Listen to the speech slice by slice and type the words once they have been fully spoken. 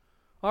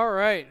All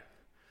right.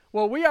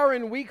 Well, we are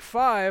in week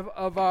 5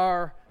 of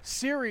our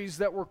series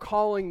that we're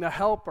calling The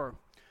Helper.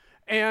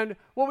 And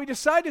what we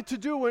decided to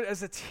do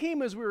as a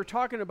team as we were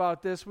talking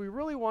about this, we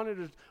really wanted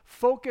to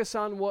focus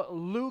on what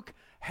Luke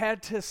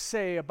had to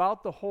say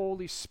about the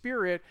Holy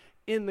Spirit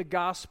in the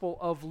Gospel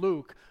of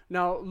Luke.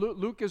 Now,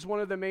 Luke is one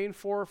of the main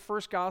 4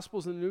 first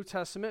Gospels in the New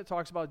Testament. It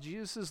talks about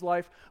Jesus'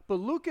 life. But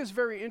Luke is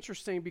very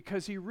interesting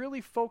because he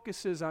really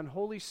focuses on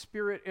Holy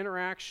Spirit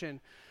interaction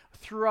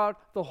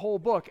throughout the whole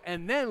book.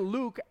 And then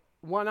Luke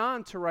went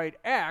on to write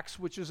Acts,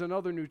 which is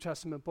another New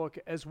Testament book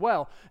as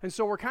well. And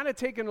so we're kind of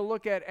taking a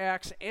look at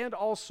Acts and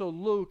also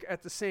Luke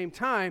at the same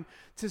time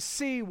to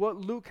see what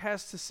Luke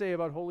has to say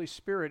about Holy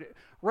Spirit.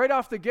 Right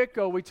off the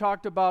get-go, we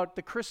talked about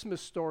the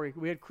Christmas story.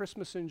 We had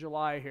Christmas in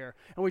July here.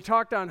 And we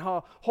talked on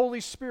how Holy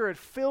Spirit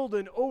filled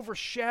and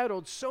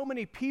overshadowed so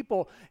many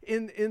people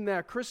in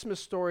that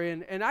Christmas story.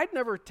 And I'd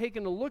never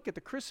taken a look at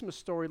the Christmas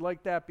story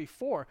like that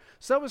before.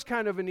 So that was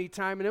kind of a neat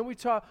time. And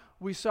then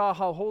we saw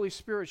how Holy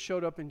Spirit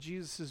showed up in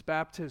Jesus'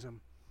 baptism.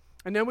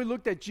 And then we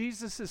looked at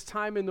Jesus'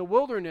 time in the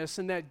wilderness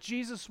and that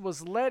Jesus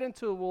was led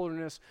into the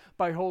wilderness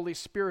by Holy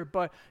Spirit.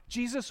 But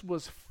Jesus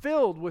was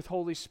filled with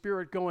Holy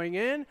Spirit going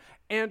in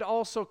and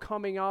also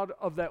coming out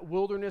of that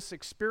wilderness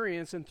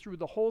experience. And through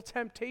the whole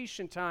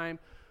temptation time,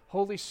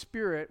 Holy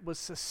Spirit was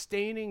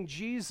sustaining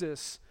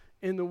Jesus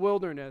in the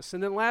wilderness.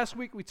 And then last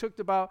week we took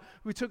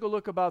a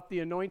look about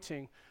the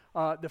anointing,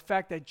 the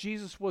fact that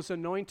Jesus was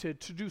anointed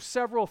to do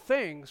several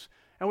things.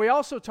 And we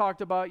also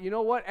talked about,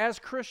 as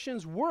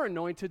Christians, we're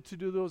anointed to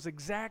do those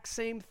exact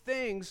same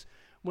things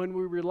when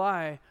we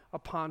rely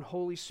upon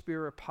Holy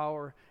Spirit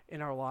power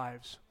in our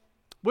lives.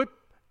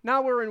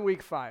 Now we're in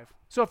week 5.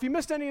 So if you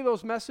missed any of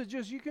those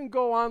messages, you can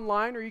go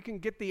online or you can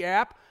get the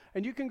app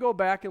and you can go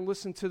back and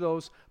listen to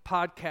those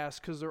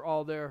podcasts because they're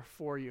all there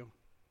for you.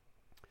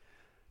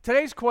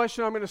 Today's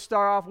question I'm going to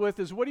start off with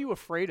is, what are you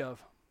afraid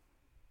of?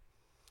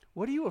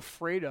 What are you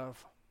afraid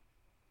of?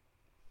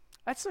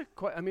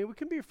 We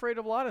can be afraid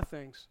of a lot of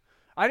things.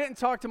 I didn't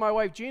talk to my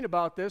wife, Jean,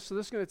 about this, so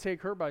this is going to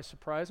take her by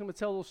surprise. I'm going to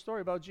tell a little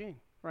story about Jean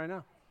right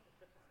now.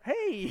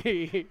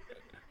 Hey!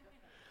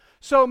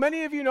 So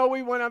many of you know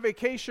we went on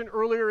vacation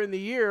earlier in the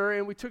year,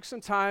 and we took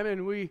some time,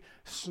 and we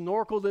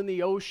snorkeled in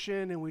the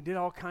ocean, and we did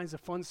all kinds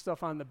of fun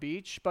stuff on the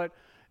beach. But,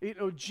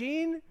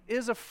 Jean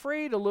is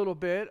afraid a little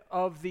bit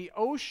of the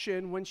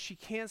ocean when she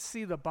can't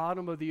see the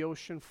bottom of the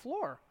ocean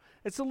floor.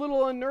 It's a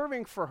little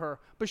unnerving for her,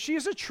 but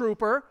she's a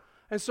trooper.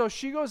 And so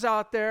she goes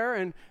out there,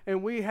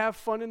 and we have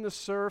fun in the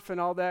surf and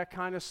all that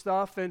kind of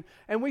stuff. And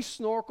we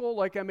snorkel,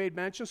 like I made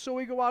mention. So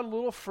we go out a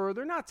little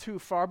further, not too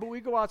far, but we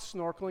go out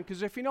snorkeling.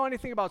 Because if you know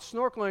anything about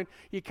snorkeling,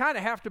 you kind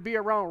of have to be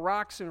around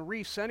rocks and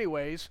reefs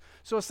anyways.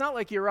 So it's not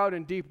like you're out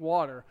in deep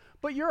water.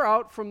 But you're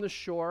out from the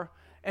shore.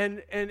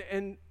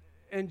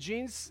 And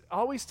Jean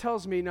always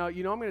tells me, now,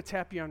 I'm going to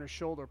tap you on her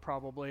shoulder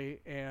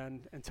probably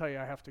and tell you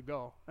I have to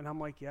go. And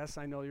I'm like, yes,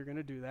 I know you're going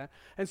to do that.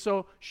 And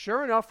so,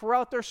 sure enough, we're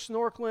out there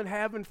snorkeling,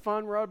 having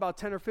fun. We're out about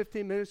 10 or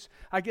 15 minutes.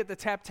 I get the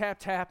tap, tap,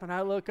 tap, and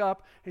I look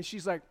up, and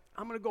she's like,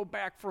 I'm going to go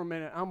back for a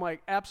minute. I'm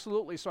like,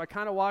 absolutely. So I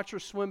kind of watch her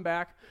swim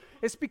back.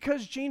 It's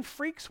because Jean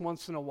freaks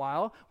once in a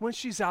while when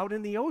she's out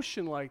in the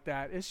ocean like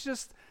that.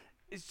 Just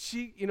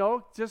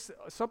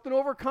something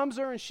overcomes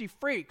her and she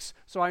freaks.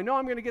 So I know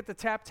I'm going to get the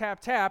tap, tap,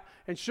 tap,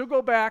 and she'll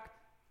go back,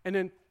 and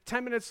then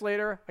 10 minutes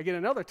later, I get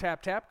another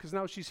tap, tap, because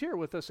now she's here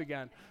with us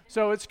again.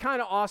 So it's kind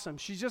of awesome.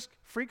 She just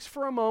freaks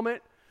for a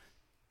moment,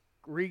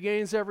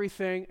 regains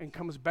everything, and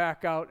comes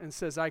back out and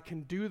says, I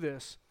can do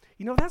this.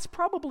 That's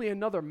probably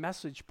another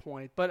message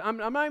point, but I'm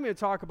not even going to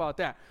talk about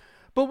that.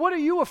 But what are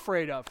you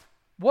afraid of?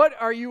 What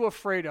are you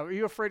afraid of? Are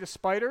you afraid of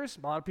spiders?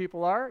 A lot of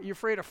people are. Are you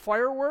afraid of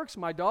fireworks?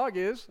 My dog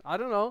is. I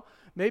don't know.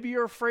 Maybe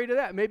you're afraid of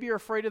that. Maybe you're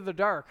afraid of the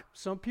dark.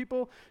 Some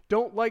people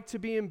don't like to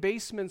be in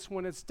basements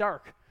when it's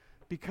dark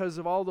because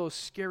of all those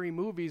scary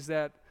movies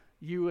that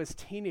you as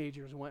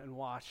teenagers went and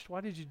watched.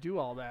 Why did you do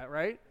all that,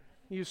 right?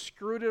 You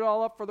screwed it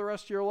all up for the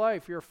rest of your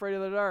life. You're afraid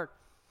of the dark.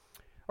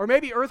 Or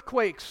maybe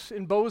earthquakes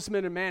in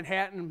Bozeman and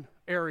Manhattan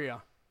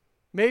area.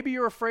 Maybe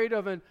you're afraid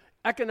of an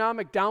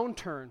economic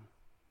downturn.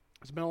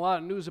 There's been a lot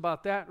of news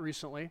about that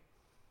recently.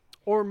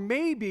 Or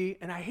maybe,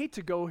 and I hate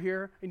to go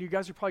here, and you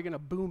guys are probably going to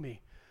boo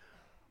me,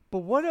 but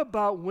what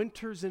about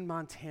winters in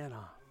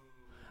Montana?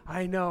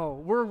 I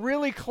know. We're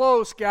really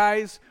close,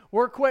 guys.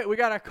 We're quick. We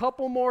got a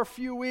couple more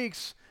few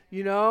weeks,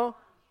 We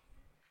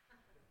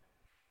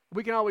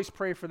can always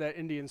pray for that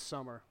Indian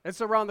summer.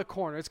 It's around the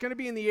corner. It's going to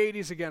be in the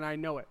 80s again. I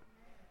know it.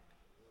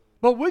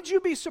 But would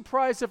you be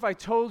surprised if I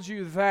told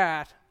you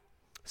that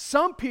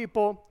some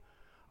people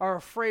are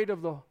afraid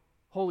of the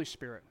Holy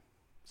Spirit?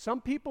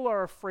 Some people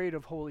are afraid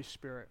of Holy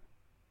Spirit.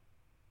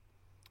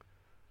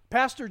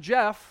 Pastor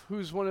Jeff,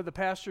 who's one of the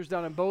pastors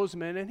down in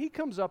Bozeman, and he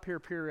comes up here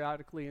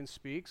periodically and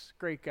speaks.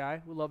 Great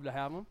guy. We'd love to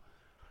have him.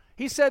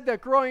 He said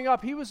that growing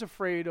up, he was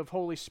afraid of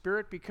Holy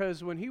Spirit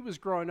because when he was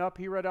growing up,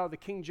 he read out the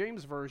King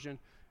James Version.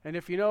 And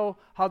if you know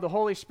how the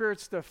Holy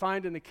Spirit's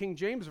defined in the King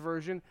James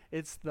Version,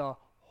 it's the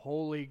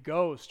Holy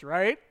Ghost,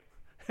 right?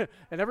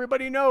 And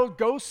everybody knows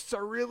ghosts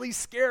are really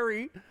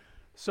scary.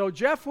 So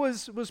Jeff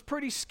was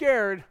pretty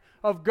scared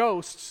of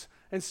ghosts,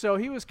 and so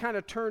he was kind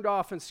of turned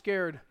off and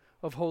scared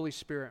of Holy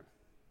Spirit.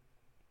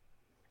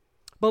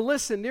 But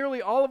listen,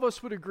 nearly all of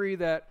us would agree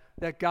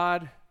that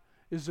God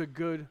is a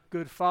good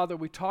Father.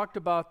 We talked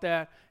about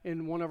that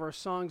in one of our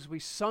songs. We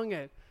sung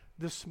it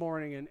this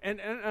morning.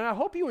 And I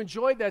hope you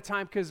enjoyed that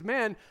time, because,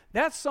 man,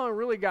 that song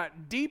really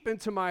got deep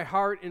into my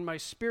heart and my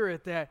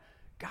spirit that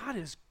God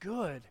is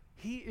good.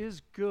 He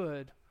is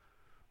good.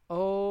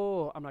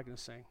 Oh, I'm not going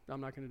to sing.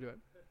 I'm not going to do it.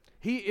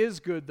 He is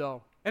good,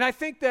 though. And I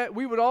think that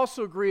we would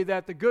also agree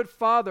that the good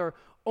Father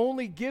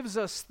only gives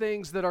us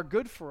things that are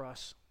good for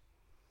us.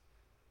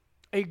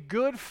 A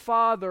good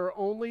father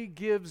only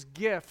gives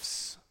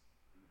gifts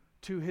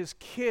to his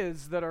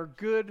kids that are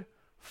good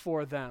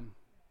for them.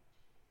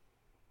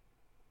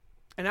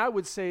 And I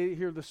would say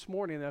here this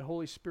morning that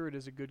Holy Spirit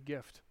is a good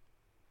gift.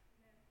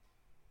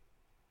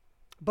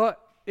 But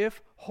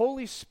if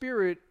Holy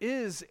Spirit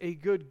is a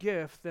good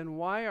gift, then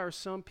why are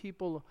some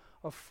people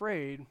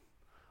afraid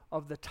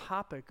of the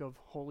topic of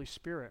Holy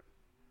Spirit?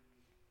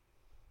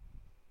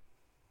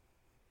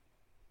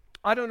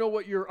 I don't know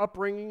what your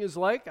upbringing is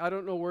like. I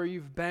don't know where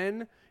you've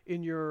been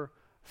in your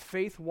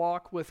faith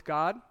walk with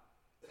God.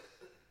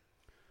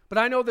 But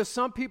I know that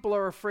some people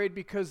are afraid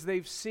because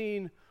they've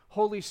seen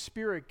Holy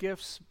Spirit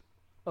gifts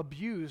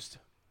abused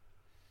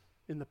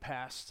in the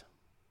past.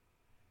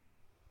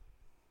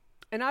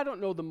 And I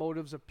don't know the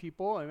motives of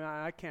people. I mean,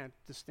 I can't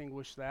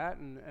distinguish that.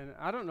 And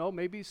I don't know,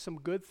 maybe some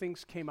good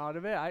things came out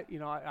of it.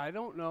 I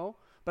don't know.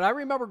 But I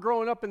remember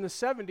growing up in the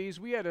 70s,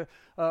 we had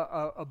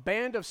a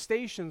band of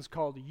stations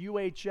called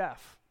UHF.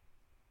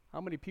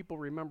 How many people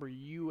remember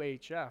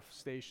UHF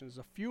stations?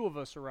 A few of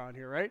us around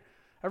here, right?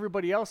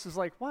 Everybody else is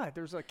like, what?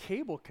 There's a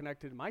cable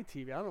connected to my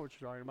TV. I don't know what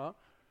you're talking about.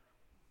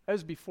 That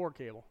was before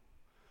cable.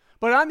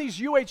 But on these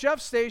UHF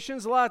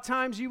stations, a lot of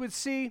times you would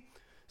see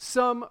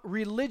some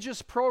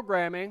religious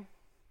programming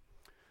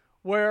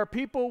where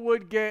people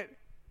would get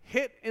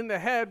hit in the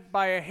head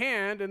by a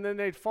hand and then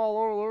they'd fall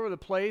all over the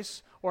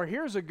place. Or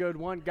here's a good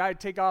one, guy'd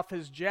take off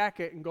his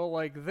jacket and go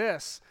like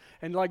this.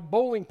 And like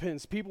bowling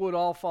pins, people would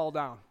all fall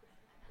down.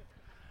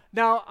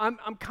 Now, I'm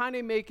kind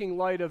of making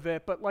light of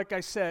it, but like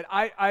I said,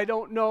 I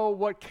don't know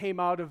what came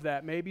out of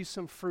that. Maybe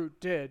some fruit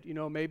did,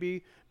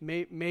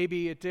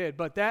 maybe it did.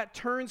 But that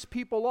turns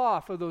people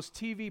off of those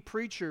TV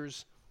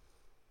preachers,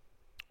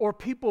 or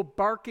people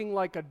barking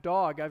like a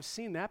dog. I've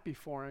seen that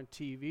before on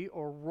TV,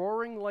 or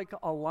roaring like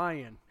a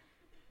lion.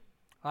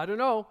 I don't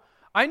know.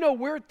 I know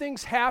weird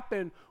things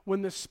happen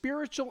when the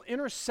spiritual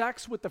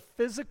intersects with the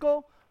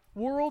physical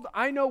world.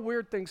 I know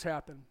weird things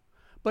happen.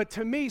 But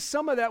to me,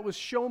 some of that was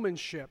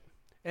showmanship.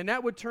 And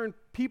that would turn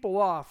people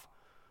off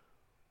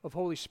of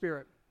Holy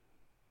Spirit.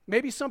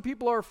 Maybe some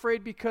people are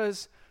afraid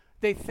because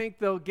they think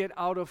they'll get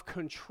out of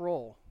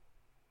control.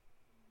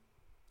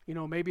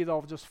 Maybe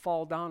they'll just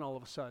fall down all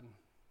of a sudden.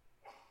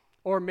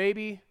 Or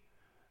maybe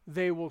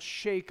they will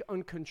shake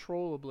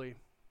uncontrollably.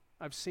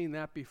 I've seen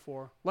that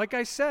before. Like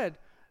I said,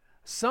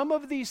 some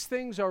of these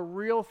things are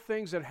real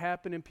things that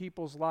happen in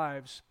people's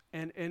lives,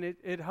 and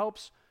it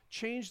helps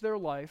change their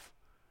life.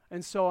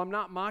 And so I'm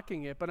not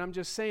mocking it, but I'm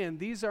just saying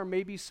these are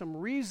maybe some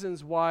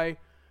reasons why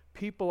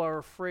people are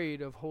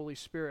afraid of Holy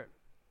Spirit.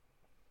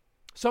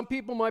 Some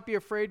people might be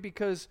afraid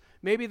because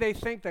maybe they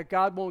think that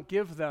God won't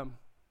give them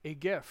a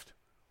gift.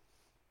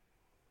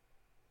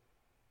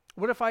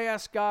 What if I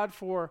ask God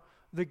for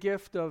the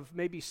gift of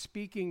maybe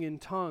speaking in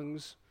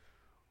tongues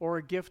or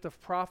a gift of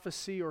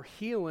prophecy or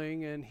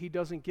healing, and he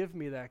doesn't give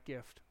me that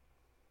gift?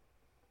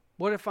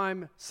 What if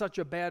I'm such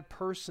a bad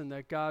person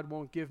that God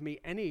won't give me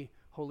any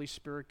Holy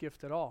Spirit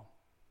gift at all?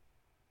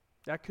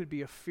 That could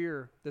be a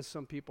fear that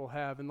some people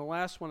have. And the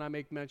last one I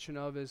make mention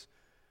of is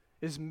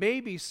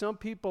maybe some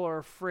people are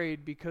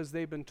afraid because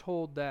they've been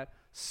told that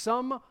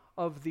some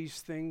of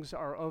these things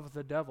are of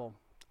the devil.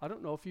 I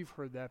don't know if you've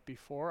heard that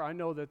before. I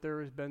know that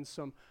there has been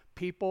some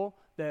people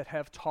that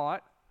have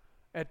taught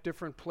at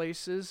different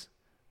places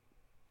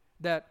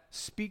that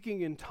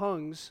speaking in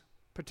tongues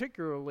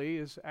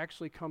particularly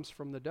actually comes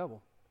from the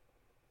devil.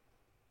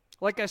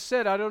 Like I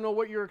said, I don't know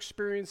what your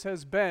experience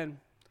has been,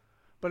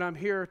 but I'm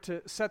here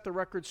to set the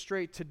record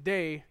straight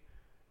today,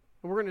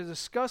 and we're going to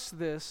discuss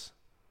this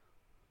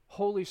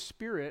Holy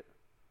Spirit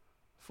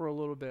for a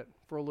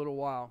little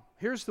while.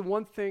 Here's the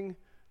one thing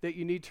that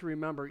you need to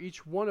remember.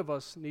 Each one of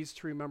us needs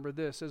to remember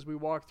this as we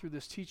walk through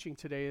this teaching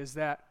today, is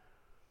that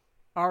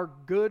our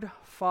good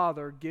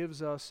Father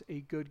gives us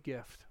a good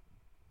gift.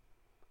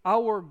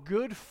 Our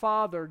good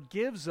Father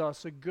gives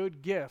us a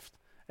good gift,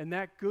 and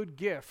that good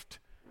gift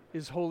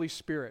is Holy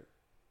Spirit.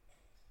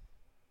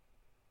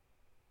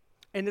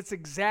 And it's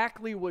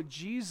exactly what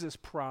Jesus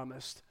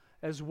promised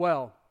as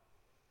well.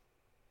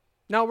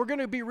 Now, we're going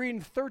to be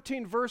reading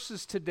 13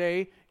 verses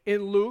today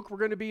in Luke. We're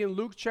going to be in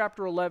Luke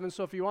chapter 11,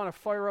 so if you want to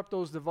fire up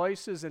those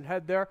devices and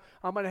head there,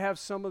 I'm going to have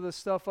some of the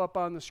stuff up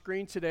on the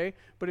screen today,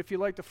 but if you'd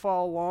like to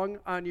follow along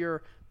on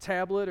your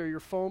tablet or your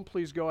phone,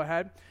 please go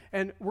ahead.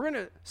 And we're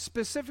going to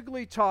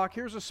specifically talk,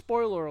 here's a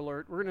spoiler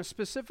alert, we're going to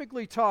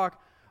specifically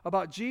talk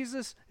about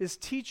Jesus is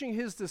teaching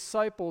his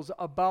disciples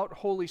about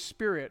Holy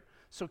Spirit.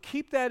 So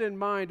keep that in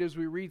mind as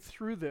we read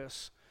through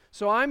this.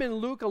 So I'm in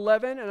Luke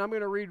 11, and I'm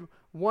going to read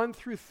 1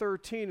 through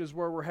 13 is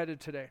where we're headed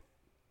today.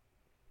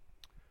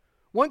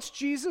 Once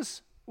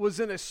Jesus was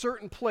in a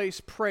certain place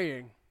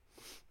praying.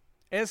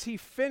 As he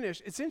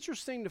finished, it's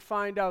interesting to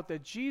find out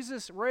that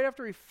Jesus, right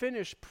after he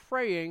finished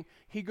praying,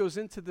 he goes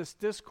into this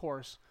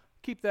discourse.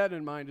 Keep that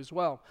in mind as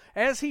well.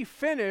 As he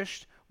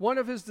finished, one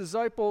of his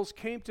disciples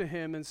came to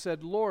him and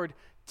said, Lord,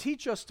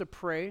 teach us to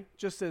pray,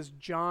 just as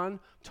John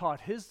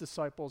taught his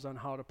disciples on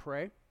how to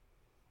pray.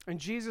 And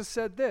Jesus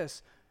said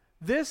this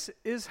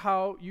is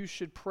how you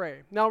should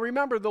pray. Now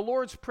remember, the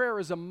Lord's Prayer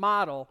is a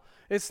model.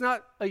 It's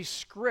not a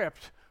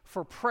script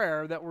for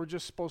prayer that we're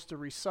just supposed to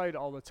recite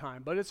all the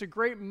time. But it's a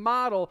great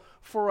model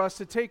for us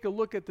to take a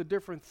look at the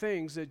different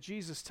things that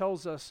Jesus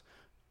tells us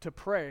to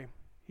pray.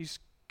 He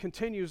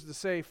continues to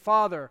say,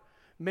 Father,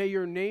 may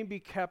your name be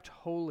kept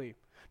holy.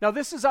 Now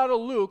this is out of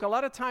Luke. A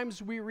lot of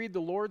times we read the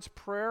Lord's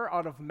Prayer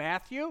out of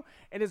Matthew,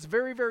 and it's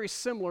very, very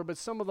similar, but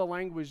some of the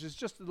language is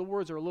just, the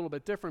words are a little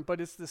bit different,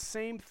 but it's the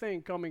same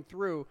thing coming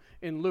through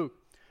in Luke.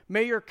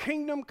 May your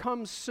kingdom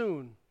come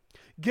soon.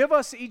 Give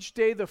us each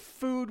day the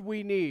food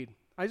we need.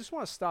 I just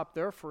want to stop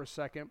there for a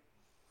second.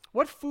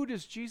 What food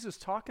is Jesus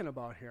talking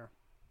about here?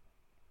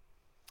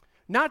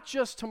 Not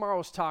just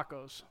tomorrow's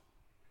tacos.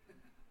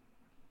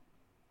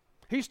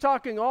 He's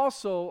talking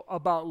also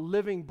about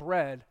living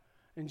bread.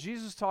 And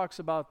Jesus talks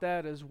about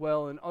that as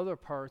well in other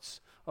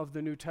parts of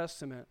the New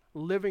Testament.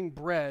 Living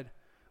bread,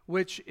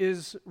 which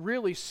is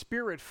really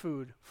spirit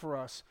food for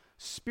us.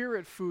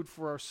 Spirit food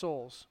for our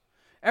souls.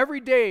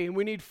 Every day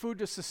we need food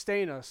to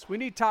sustain us.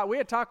 We had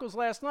tacos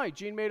last night.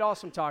 Gene made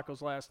awesome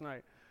tacos last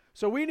night.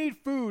 So we need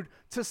food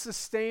to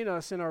sustain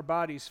us in our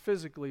bodies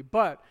physically,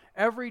 but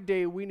every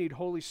day we need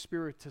Holy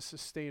Spirit to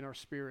sustain our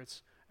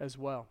spirits as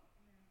well.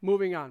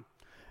 Moving on.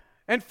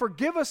 And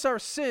forgive us our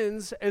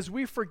sins as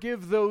we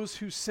forgive those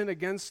who sin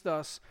against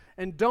us,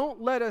 and don't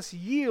let us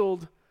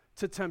yield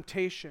to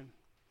temptation.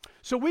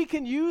 So we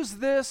can use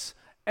this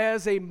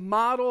as a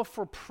model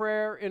for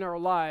prayer in our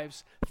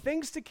lives.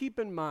 Things to keep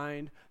in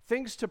mind,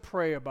 things to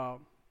pray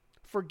about.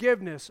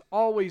 Forgiveness,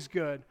 always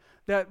good.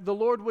 That the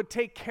Lord would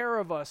take care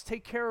of us,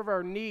 take care of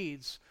our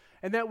needs,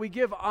 and that we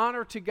give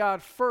honor to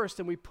God first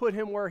and we put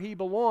him where he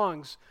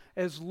belongs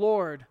as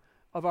Lord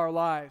of our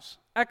lives.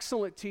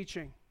 Excellent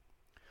teaching.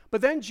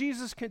 But then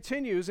Jesus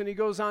continues and he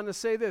goes on to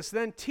say this,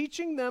 then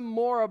teaching them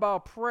more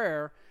about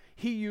prayer,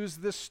 he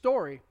used this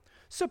story.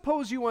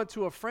 Suppose you went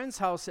to a friend's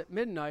house at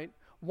midnight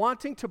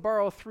wanting to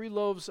borrow 3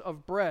 loaves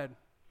of bread.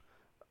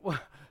 Well,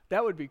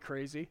 that would be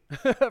crazy,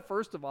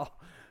 first of all.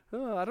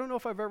 I don't know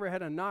if I've ever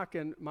had a knock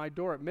on my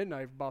door at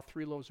midnight about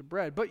 3 loaves of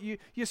bread. But you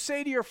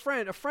say to your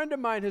friend, a friend of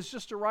mine has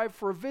just arrived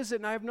for a visit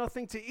and I have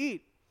nothing to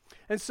eat.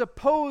 And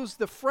suppose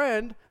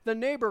the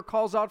neighbor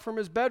calls out from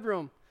his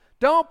bedroom,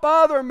 don't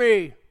bother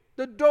me.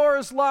 The door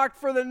is locked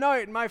for the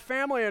night and my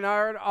family and I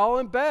are all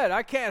in bed.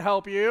 I can't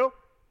help you.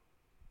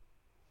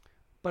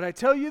 But I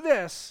tell you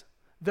this,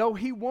 though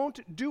he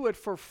won't do it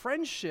for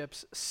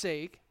friendship's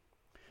sake,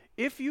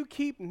 if you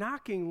keep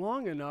knocking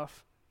long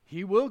enough,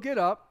 he will get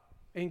up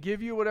and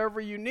give you whatever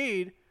you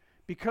need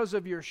because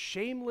of your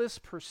shameless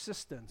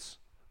persistence.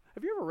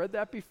 Have you ever read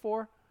that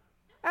before?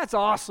 That's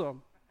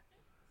awesome.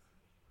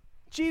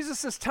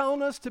 Jesus is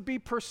telling us to be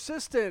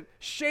persistent,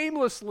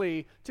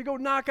 shamelessly, to go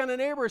knock on a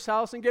neighbor's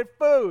house and get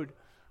food.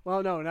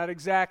 Well, no, not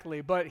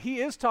exactly, but he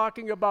is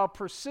talking about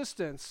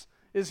persistence,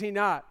 is he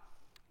not?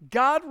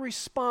 God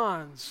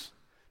responds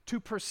to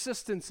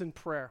persistence in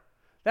prayer.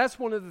 That's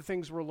one of the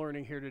things we're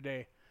learning here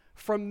today.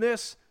 From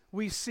this,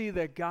 we see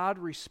that God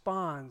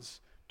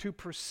responds to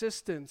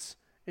persistence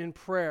in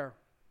prayer.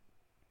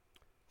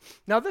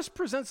 Now, this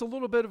presents a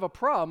little bit of a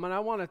problem, and I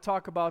want to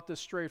talk about this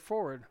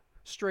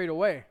straight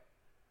away.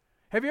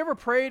 Have you ever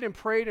prayed and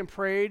prayed and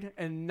prayed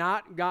and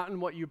not gotten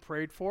what you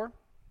prayed for?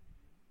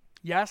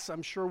 Yes,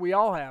 I'm sure we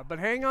all have, but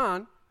hang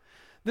on.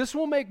 This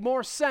will make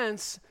more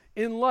sense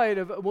in light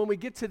of when we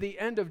get to the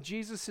end of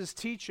Jesus'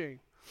 teaching.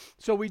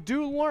 So we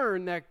do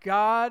learn that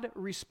God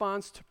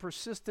responds to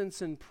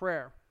persistence in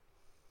prayer.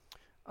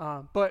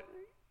 But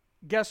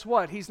guess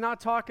what? He's not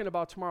talking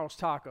about tomorrow's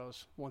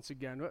tacos once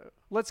again.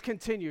 Let's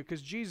continue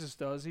because Jesus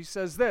does. He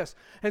says this,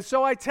 and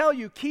so I tell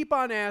you, keep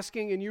on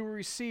asking and you will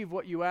receive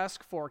what you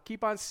ask for.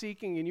 Keep on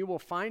seeking and you will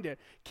find it.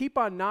 Keep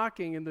on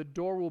knocking and the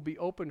door will be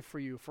opened for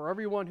you. For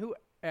everyone who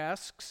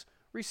asks,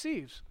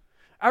 receives.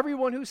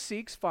 Everyone who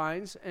seeks,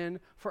 finds. And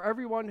for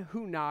everyone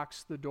who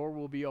knocks, the door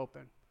will be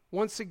open.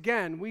 Once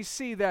again, we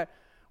see that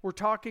we're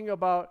talking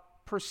about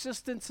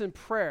persistence in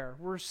prayer.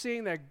 We're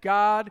seeing that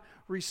God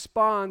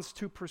responds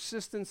to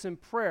persistence in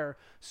prayer.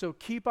 So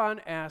keep on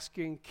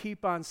asking,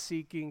 keep on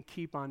seeking,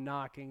 keep on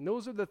knocking.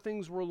 Those are the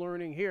things we're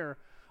learning here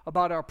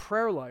about our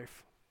prayer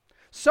life.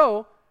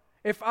 So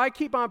if I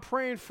keep on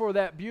praying for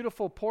that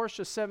beautiful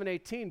Porsche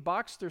 718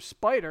 Boxster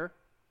Spider,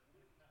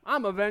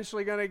 I'm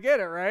eventually going to get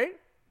it, right?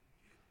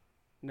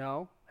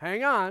 No,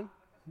 hang on.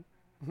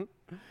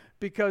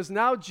 Because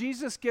now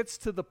Jesus gets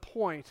to the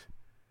point.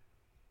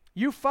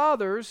 You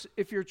fathers,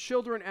 if your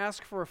children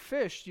ask for a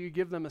fish, do you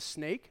give them a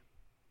snake?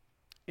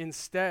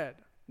 Instead,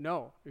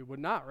 No, you would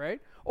not,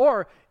 right?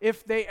 Or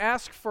if they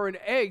ask for an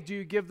egg, do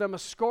you give them a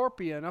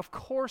scorpion? Of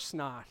course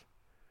not.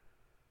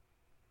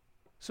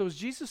 So is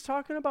Jesus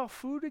talking about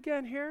food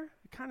again here?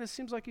 It kind of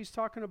seems like he's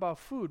talking about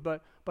food,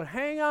 but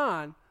hang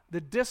on, the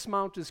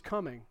dismount is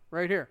coming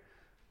right here.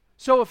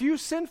 So if you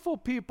sinful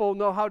people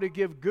know how to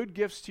give good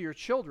gifts to your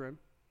children,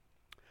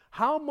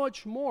 how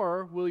much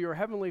more will your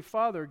heavenly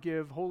Father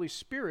give Holy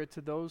Spirit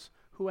to those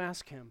who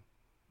ask him?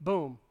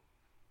 Boom.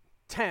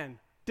 10.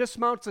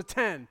 Dismounts a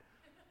 10.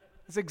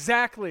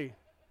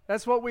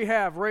 That's what we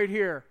have right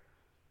here.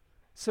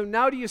 So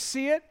now do you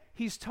see it?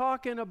 He's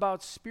talking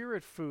about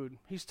spirit food.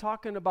 He's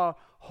talking about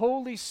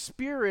Holy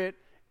Spirit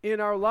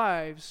in our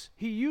lives.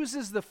 He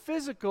uses the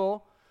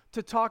physical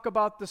to talk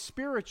about the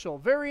spiritual.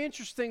 Very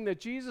interesting that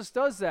Jesus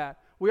does that.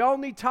 We all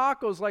need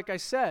tacos, like I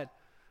said.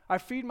 I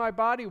feed my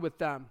body with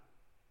them,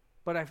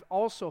 but I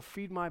also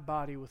feed my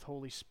body with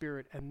Holy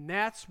Spirit. And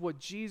that's what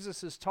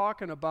Jesus is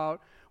talking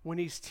about when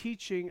he's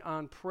teaching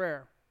on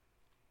prayer.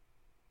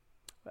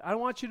 I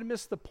don't want you to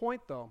miss the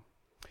point, though.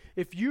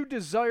 If you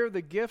desire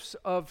the gifts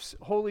of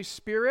Holy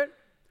Spirit,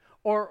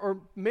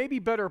 or maybe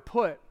better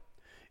put,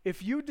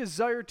 if you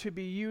desire to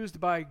be used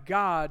by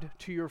God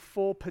to your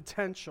full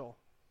potential,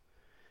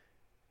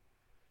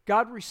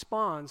 God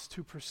responds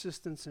to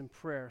persistence in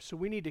prayer. So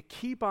we need to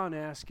keep on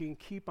asking,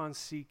 keep on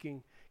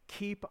seeking,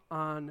 keep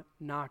on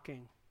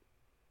knocking.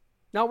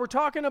 Now we're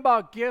talking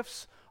about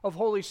gifts of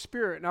Holy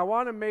Spirit, and I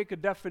want to make a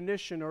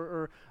definition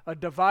or a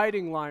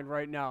dividing line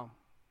right now.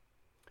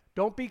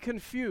 Don't be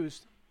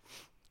confused.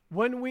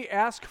 When we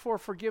ask for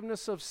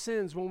forgiveness of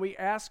sins, when we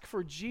ask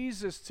for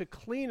Jesus to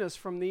clean us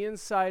from the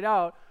inside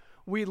out,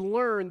 we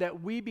learn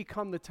that we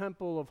become the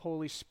temple of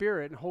Holy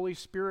Spirit, and Holy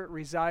Spirit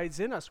resides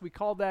in us. We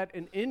call that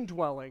an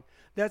indwelling.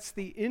 That's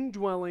the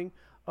indwelling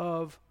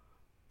of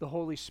the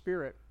Holy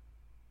Spirit.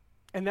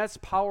 And that's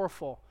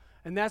powerful.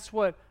 And that's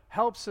what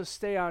helps us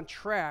stay on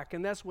track.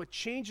 And that's what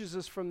changes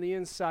us from the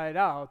inside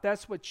out.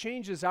 That's what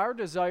changes our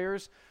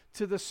desires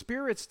to the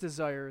Spirit's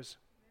desires.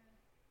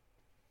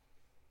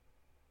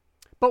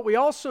 But we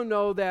also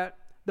know that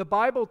the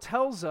Bible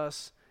tells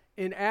us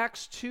in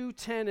Acts 2,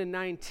 10, and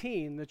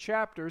 19, the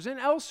chapters, and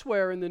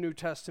elsewhere in the New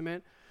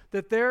Testament,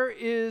 that there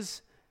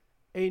is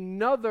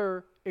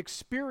another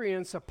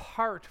experience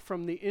apart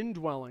from the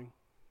indwelling.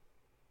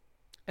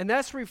 And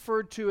that's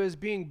referred to as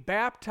being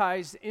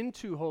baptized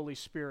into Holy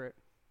Spirit.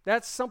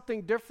 That's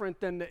something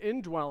different than the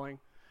indwelling.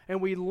 And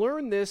we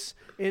learn this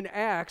in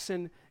Acts,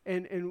 and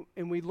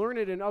we learn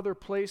it in other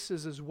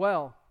places as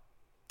well.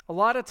 A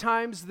lot of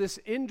times this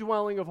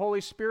indwelling of Holy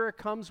Spirit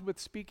comes with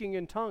speaking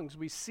in tongues.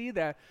 We see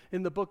that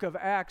in the book of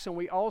Acts, and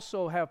we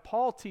also have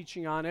Paul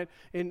teaching on it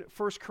in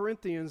 1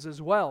 Corinthians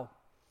as well.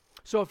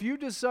 So if you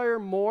desire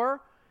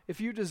more, if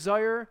you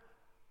desire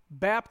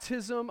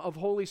baptism of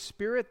Holy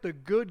Spirit, the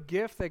good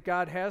gift that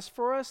God has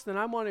for us, then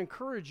I want to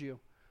encourage you.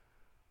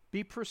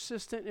 Be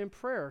persistent in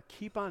prayer.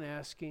 Keep on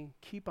asking,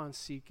 keep on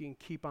seeking,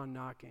 keep on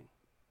knocking.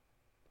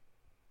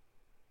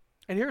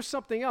 And here's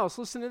something else.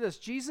 Listen to this.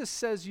 Jesus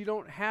says you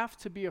don't have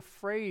to be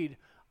afraid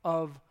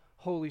of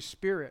Holy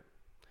Spirit.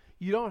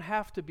 You don't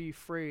have to be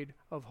afraid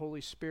of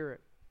Holy Spirit.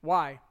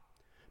 Why?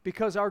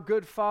 Because our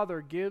good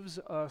Father gives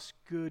us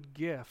good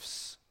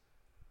gifts.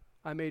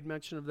 I made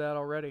mention of that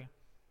already.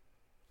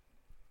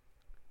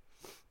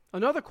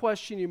 Another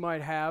question you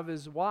might have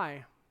is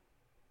why?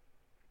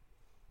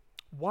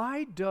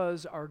 Why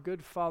does our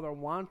good Father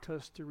want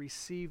us to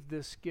receive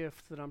this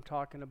gift that I'm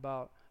talking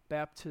about,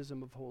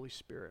 baptism of Holy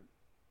Spirit?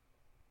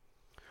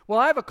 Well,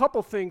 I have a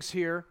couple things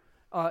here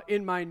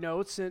in my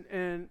notes,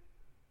 and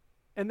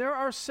there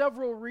are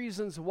several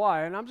reasons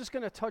why, and I'm just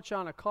going to touch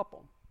on a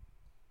couple.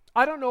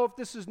 I don't know if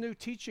this is new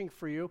teaching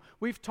for you.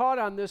 We've taught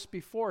on this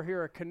before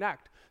here at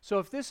Connect. So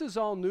if this is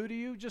all new to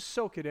you, just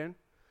soak it in.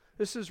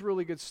 This is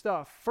really good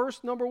stuff.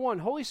 First, number one,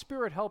 Holy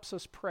Spirit helps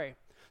us pray.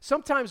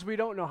 Sometimes we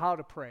don't know how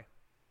to pray.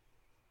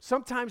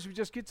 Sometimes we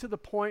just get to the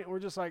point and we're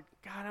just like,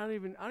 God, I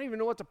don't even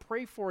know what to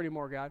pray for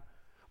anymore, God.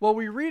 Well,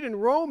 we read in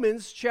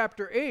Romans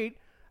chapter 8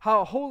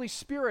 how Holy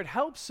Spirit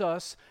helps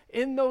us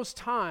in those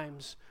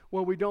times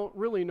where we don't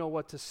really know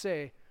what to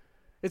say.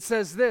 It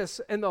says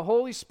this, and the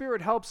Holy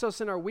Spirit helps us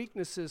in our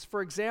weaknesses.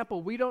 For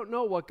example, we don't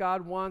know what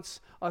God wants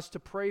us to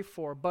pray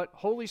for, but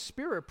Holy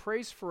Spirit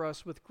prays for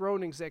us with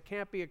groanings that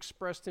can't be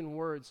expressed in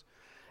words.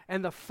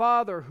 And the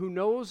Father, who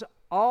knows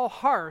all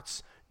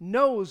hearts,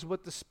 knows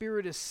what the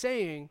Spirit is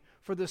saying,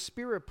 for the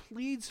Spirit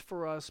pleads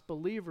for us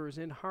believers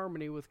in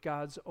harmony with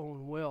God's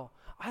own will.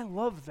 I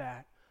love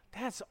that.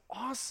 That's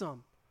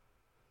awesome.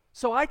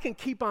 So I can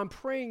keep on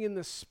praying in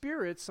the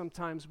Spirit,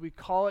 sometimes we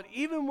call it,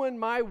 even when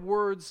my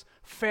words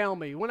fail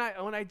me. When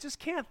I just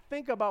can't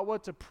think about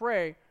what to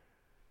pray,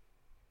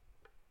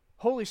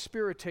 Holy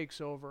Spirit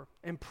takes over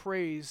and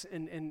prays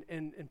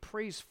and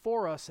prays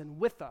for us and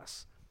with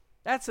us.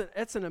 That's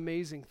an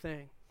amazing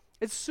thing.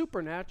 It's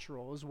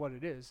supernatural is what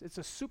it is. It's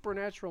a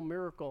supernatural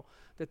miracle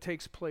that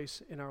takes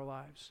place in our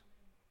lives.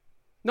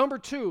 Number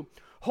two,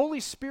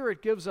 Holy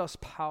Spirit gives us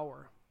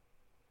power.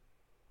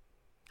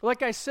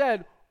 Like I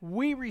said,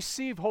 we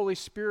receive Holy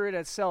Spirit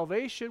at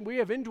salvation. We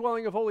have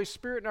indwelling of Holy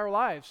Spirit in our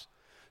lives.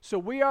 So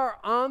we are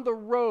on the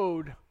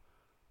road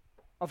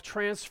of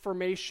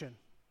transformation.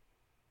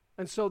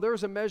 And so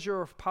there's a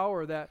measure of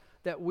power that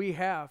we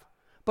have.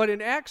 But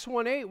in Acts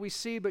 1:8 we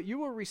see, but you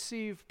will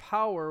receive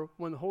power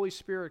when the Holy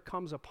Spirit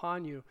comes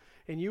upon you,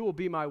 and you will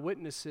be my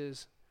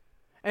witnesses.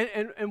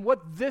 And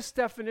what this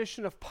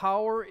definition of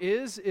power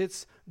is,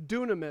 it's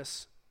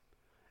dunamis.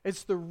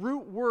 It's the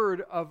root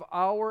word of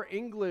our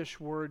English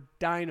word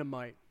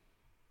dynamite.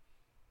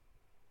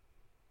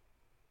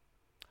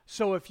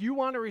 So if you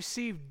want to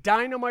receive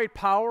dynamite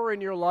power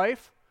in your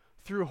life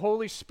through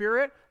Holy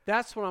Spirit,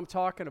 that's what I'm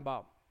talking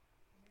about.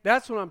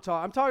 That's what I'm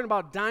talking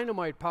about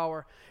dynamite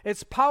power.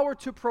 It's power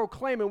to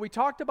proclaim. And we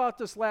talked about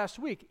this last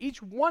week.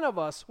 Each one of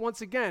us,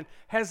 once again,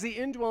 has the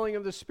indwelling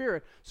of the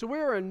Spirit. So we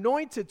are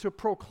anointed to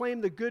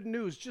proclaim the good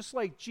news, just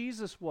like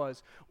Jesus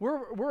was.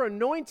 We're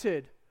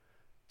anointed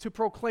to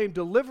proclaim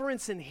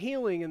deliverance and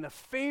healing in the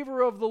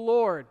favor of the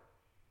Lord.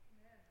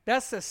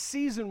 That's the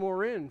season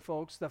we're in,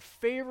 folks, the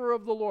favor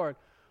of the Lord.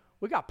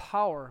 We got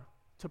power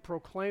to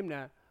proclaim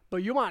that.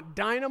 But you want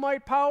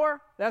dynamite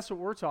power? That's what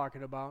we're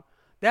talking about.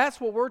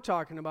 That's what we're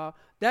talking about.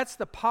 That's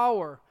the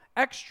power,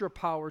 extra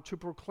power to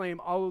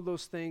proclaim all of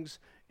those things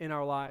in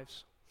our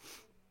lives.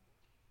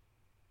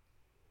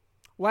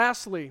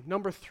 Lastly,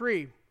 number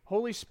 3,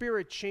 Holy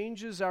Spirit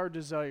changes our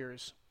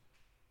desires.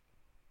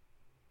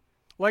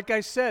 Like I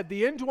said,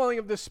 the indwelling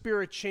of the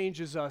Spirit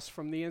changes us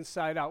from the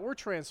inside out. We're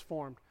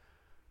transformed.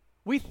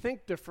 We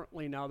think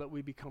differently now that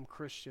we become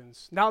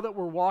Christians. Now that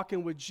we're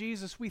walking with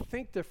Jesus, we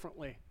think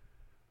differently.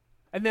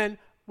 And then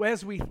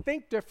as we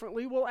think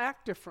differently, we'll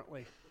act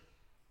differently.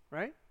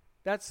 Right?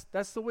 That's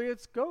the way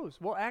it goes.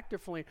 We'll act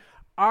differently.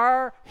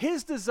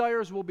 His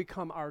desires will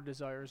become our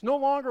desires. No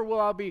longer will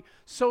I be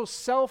so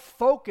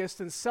self-focused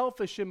and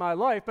selfish in my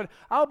life, but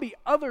I'll be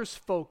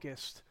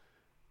others-focused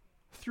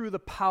through the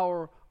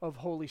power of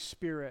Holy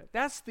Spirit.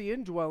 That's the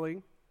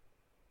indwelling.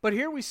 But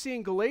here we see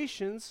in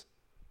Galatians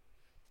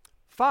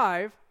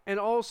 5 and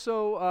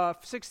also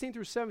 16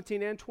 through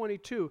 17 and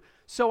 22.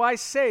 So I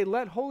say,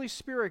 let Holy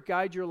Spirit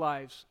guide your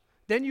lives.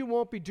 Then you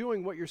won't be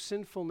doing what your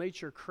sinful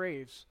nature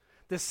craves.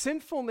 The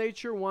sinful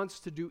nature wants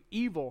to do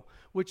evil,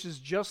 which is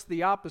just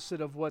the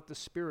opposite of what the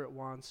Spirit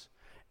wants.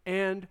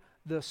 And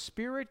the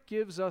Spirit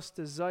gives us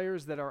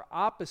desires that are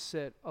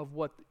opposite of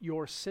what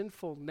your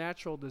sinful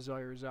natural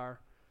desires are.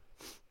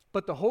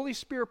 But the Holy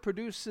Spirit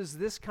produces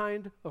this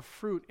kind of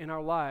fruit in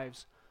our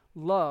lives: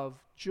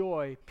 love,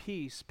 joy,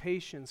 peace,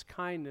 patience,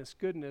 kindness,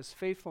 goodness,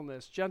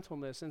 faithfulness,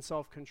 gentleness, and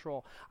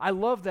self-control. I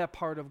love that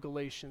part of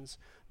Galatians.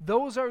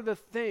 Those are the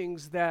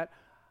things that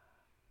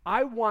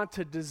I want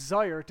to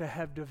desire to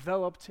have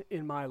developed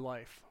in my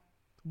life.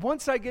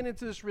 Once I get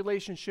into this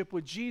relationship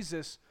with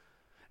Jesus,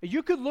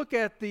 you could look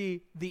at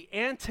the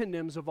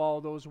antonyms of all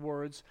those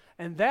words,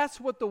 and that's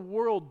what the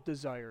world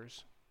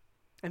desires.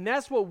 And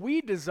that's what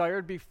we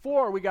desired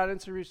before we got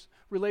into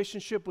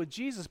relationship with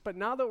Jesus. But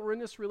now that we're in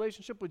this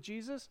relationship with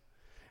Jesus,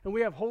 and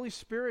we have Holy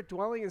Spirit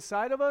dwelling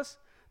inside of us,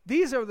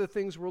 these are the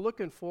things we're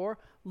looking for: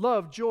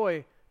 love,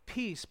 joy,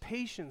 peace,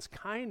 patience,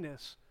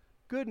 kindness,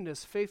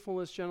 goodness,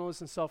 faithfulness,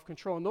 gentleness, and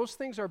self-control. And those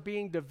things are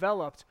being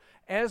developed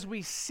as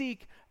we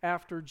seek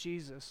after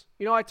Jesus.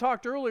 You know, I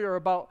talked earlier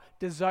about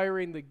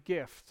desiring the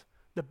gift,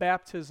 the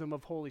baptism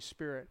of Holy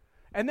Spirit.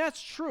 And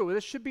that's true.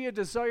 This should be a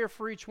desire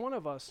for each one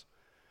of us.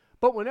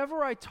 But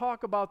whenever I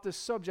talk about this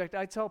subject,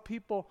 I tell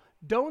people,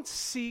 don't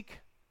seek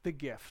the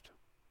gift.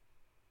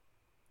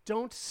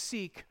 Don't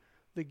seek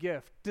the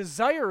gift.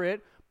 Desire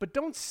it, but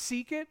don't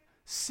seek it.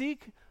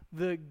 Seek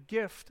the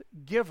gift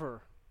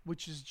giver,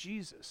 which is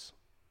Jesus.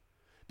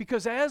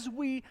 Because as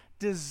we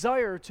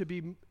desire to be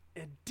in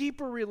a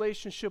deeper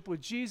relationship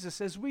with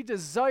Jesus, as we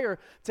desire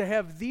to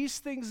have these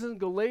things in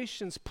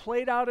Galatians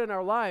played out in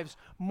our lives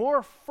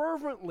more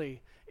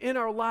fervently in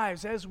our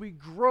lives as we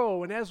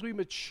grow and as we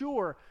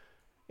mature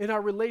in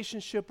our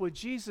relationship with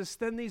Jesus,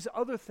 then these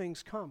other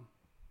things come.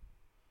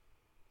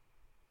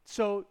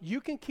 So you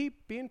can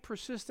keep being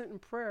persistent in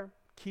prayer,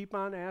 keep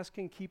on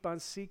asking, keep on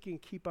seeking,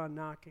 keep on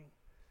knocking.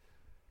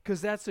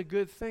 Because that's a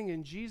good thing,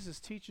 and Jesus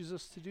teaches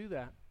us to do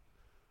that.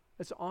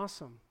 It's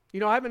awesome. You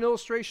know, I have an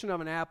illustration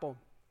of an apple.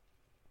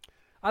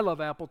 I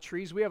love apple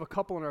trees. We have a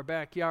couple in our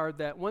backyard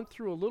that went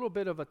through a little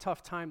bit of a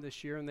tough time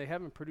this year, and they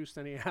haven't produced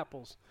any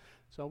apples.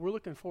 So we're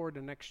looking forward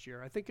to next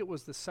year. I think it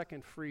was the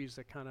second freeze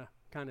that kind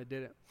of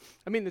did it.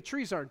 I mean, the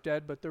trees aren't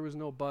dead, but there was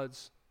no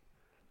buds.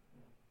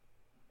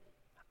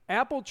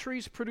 Apple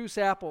trees produce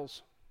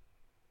apples.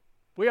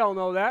 We all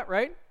know that,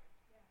 right?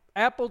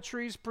 Yeah. Apple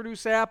trees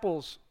produce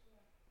apples.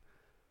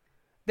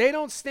 They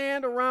don't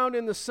stand around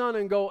in the sun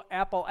and go,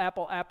 apple,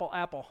 apple, apple,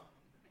 apple.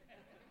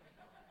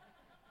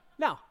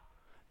 No.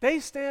 They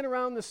stand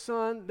around the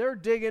sun, they're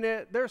digging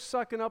it, they're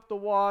sucking up the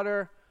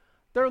water,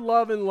 they're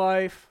loving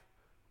life,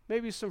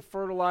 maybe some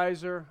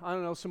fertilizer, I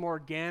don't know, some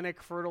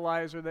organic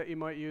fertilizer that you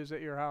might use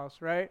at your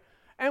house, right?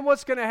 And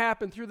what's going to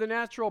happen through the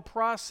natural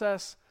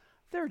process?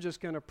 They're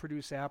just going to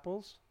produce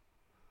apples.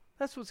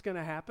 That's what's going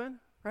to happen,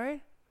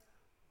 right?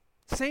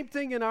 Same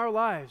thing in our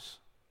lives.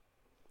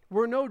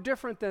 We're no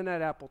different than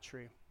that apple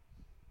tree.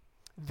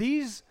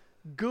 These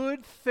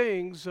good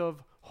things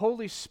of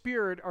Holy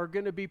Spirit are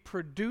going to be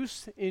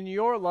produced in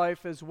your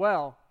life as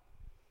well.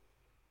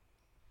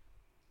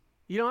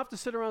 You don't have to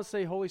sit around and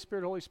say, Holy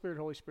Spirit, Holy Spirit,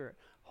 Holy Spirit.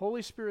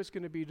 Holy Spirit is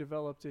going to be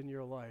developed in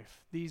your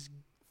life. These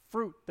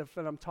fruit that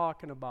I'm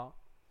talking about.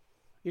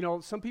 You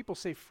know, some people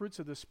say fruits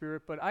of the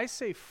Spirit, but I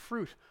say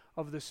fruit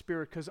of the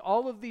Spirit because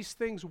all of these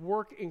things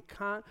work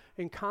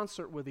in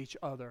concert with each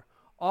other.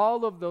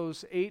 All of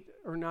those 8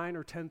 or 9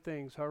 or 10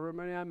 things, however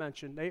many I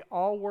mentioned, they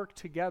all work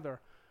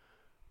together.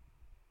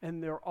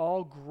 And they're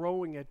all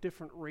growing at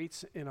different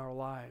rates in our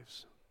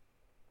lives.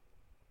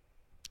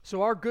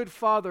 So our good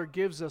Father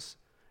gives us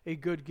a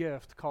good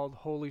gift called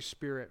Holy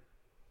Spirit.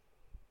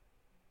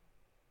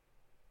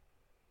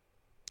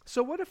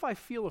 So what if I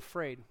feel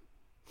afraid?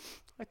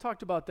 I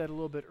talked about that a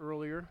little bit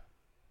earlier.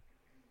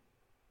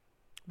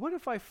 What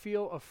if I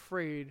feel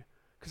afraid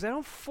because I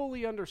don't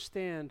fully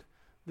understand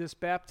this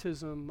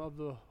baptism of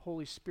the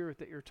Holy Spirit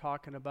that you're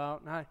talking about,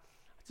 and I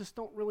just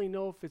don't really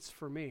know if it's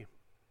for me?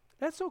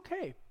 That's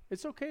okay.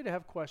 It's okay to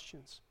have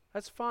questions.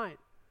 That's fine.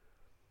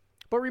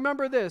 But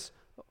remember this,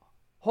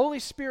 Holy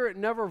Spirit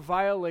never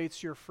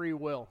violates your free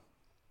will.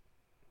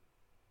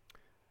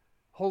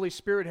 Holy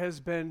Spirit has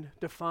been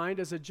defined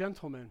as a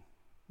gentleman,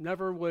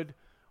 never would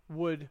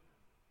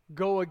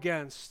go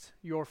against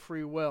your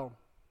free will.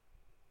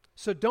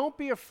 So don't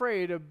be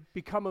afraid of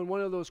becoming one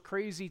of those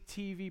crazy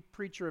TV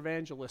preacher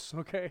evangelists,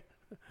 okay?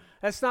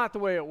 That's not the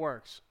way it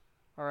works,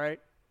 all right?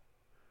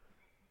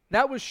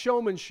 That was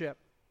showmanship.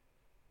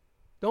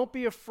 Don't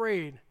be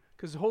afraid,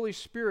 because the Holy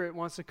Spirit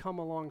wants to come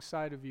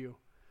alongside of you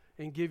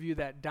and give you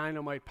that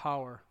dynamite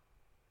power.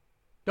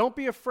 Don't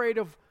be afraid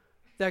of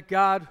that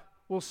God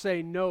will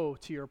say no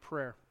to your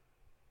prayer.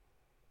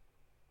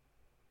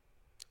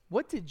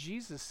 What did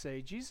Jesus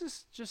say?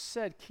 Jesus just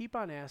said, keep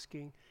on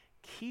asking,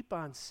 keep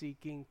on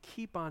seeking,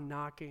 keep on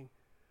knocking.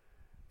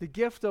 The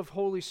gift of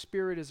Holy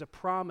Spirit is a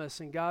promise,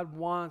 and God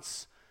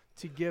wants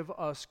to give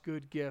us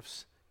good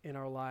gifts in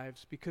our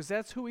lives because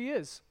that's who He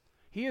is.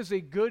 He is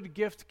a good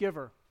gift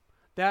giver.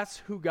 That's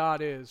who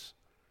God is.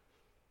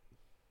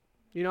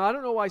 You know, I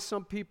don't know why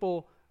some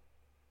people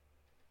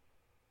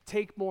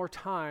take more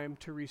time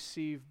to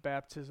receive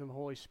baptism of the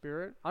Holy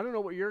Spirit. I don't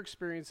know what your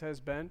experience has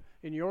been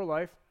in your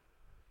life.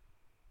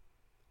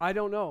 I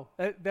don't know.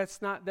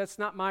 That's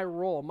not my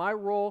role. My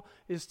role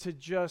is to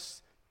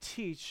just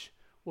teach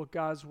what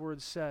God's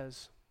Word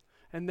says.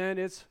 And then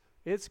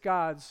it's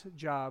God's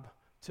job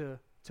to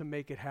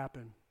make it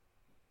happen.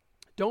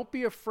 Don't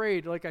be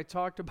afraid, like I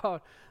talked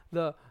about,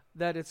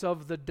 that it's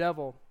of the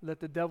devil,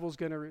 that the devil's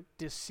going to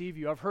deceive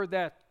you. I've heard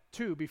that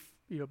too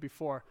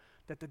before,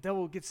 that the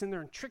devil gets in there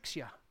and tricks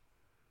you.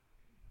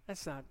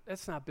 That's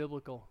not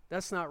biblical.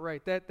 That's not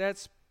right.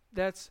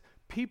 That's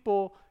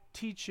people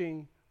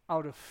teaching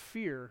out of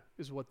fear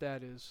is what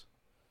that is.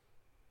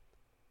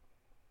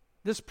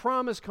 This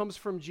promise comes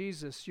from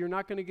Jesus. You're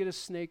not going to get a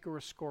snake or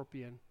a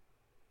scorpion,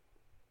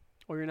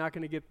 or you're not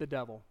going to get the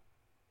devil.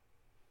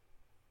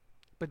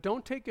 But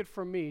don't take it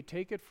from me.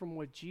 Take it from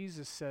what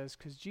Jesus says,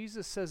 because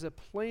Jesus says it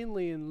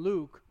plainly in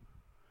Luke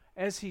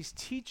as He's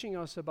teaching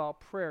us about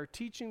prayer,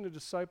 teaching the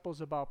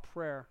disciples about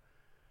prayer.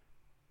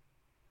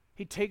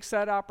 He takes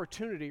that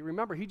opportunity.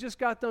 Remember, He just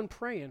got done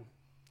praying.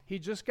 He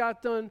just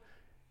got done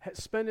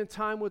spending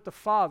time with the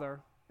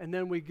Father, and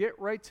then we get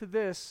right to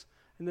this,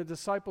 and the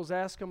disciples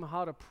ask Him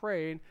how to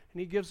pray, and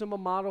He gives them a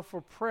model for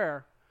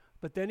prayer.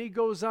 But then He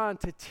goes on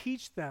to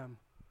teach them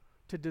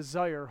to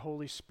desire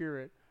Holy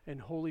Spirit,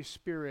 and Holy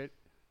Spirit,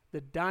 the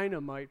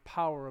dynamite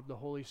power of the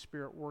Holy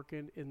Spirit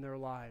working in their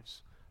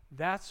lives.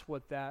 That's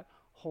what that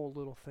whole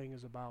little thing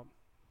is about.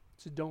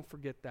 So don't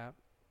forget that.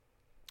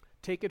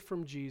 Take it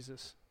from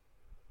Jesus.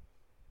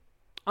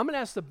 I'm going to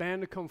ask the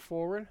band to come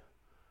forward.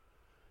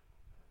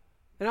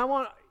 And I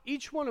want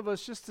each one of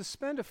us just to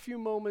spend a few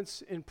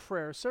moments in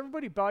prayer. So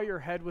everybody bow your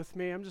head with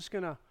me. I'm just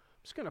going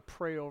to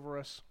pray over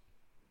us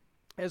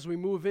as we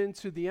move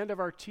into the end of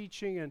our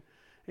teaching and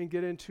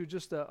get into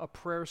just a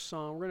prayer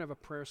song. We're going to have a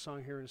prayer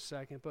song here in a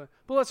second. But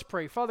let's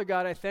pray. Father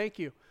God, I thank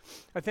you.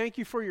 I thank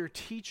you for your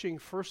teaching,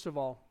 first of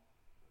all.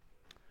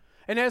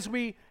 And as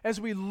we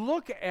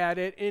look at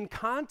it in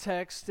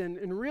context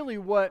and really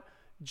what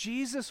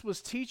Jesus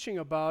was teaching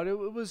about, it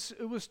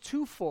was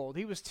twofold.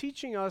 He was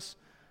teaching us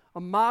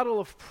a model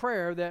of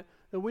prayer that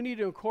we need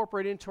to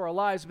incorporate into our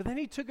lives. But then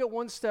He took it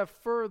one step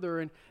further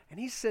and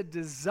He said,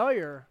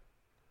 desire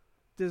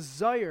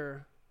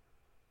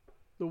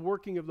the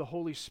working of the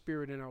Holy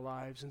Spirit in our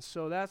lives. And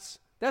so that's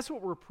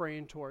what we're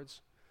praying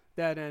towards,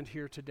 that end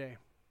here today.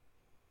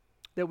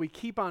 That we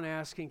keep on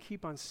asking,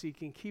 keep on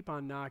seeking, keep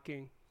on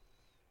knocking.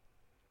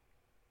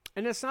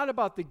 And it's not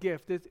about the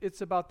gift, it's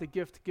about the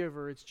gift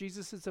giver. It's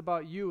Jesus, it's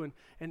about you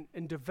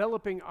and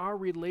developing our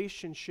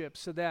relationship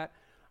so that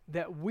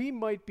we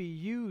might be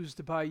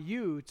used by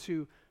you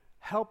to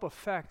help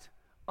affect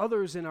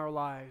others in our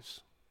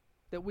lives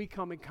that we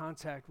come in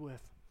contact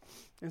with.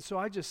 And so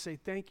I just say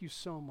thank you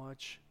so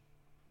much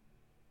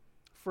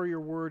for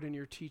your word and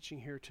your teaching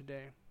here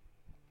today.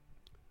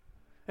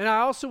 And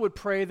I also would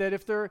pray that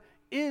if there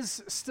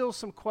is still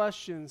some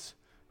questions,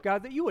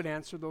 God, that you would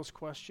answer those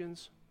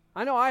questions.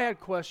 I know I had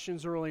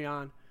questions early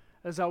on,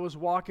 as I was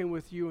walking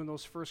with you in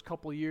those first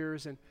couple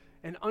years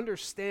and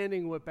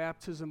understanding what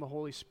baptism of the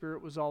Holy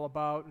Spirit was all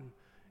about,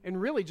 and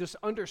really just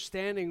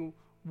understanding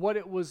what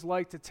it was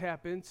like to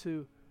tap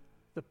into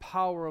the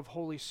power of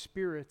Holy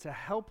Spirit to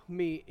help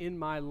me in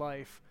my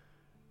life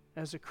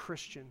as a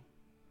Christian.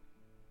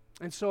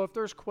 And so if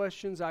there's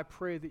questions, I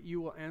pray that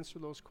you will answer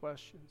those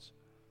questions.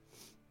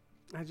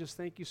 I just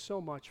thank you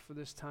so much for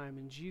this time.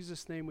 In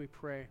Jesus' name we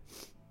pray.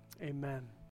 Amen.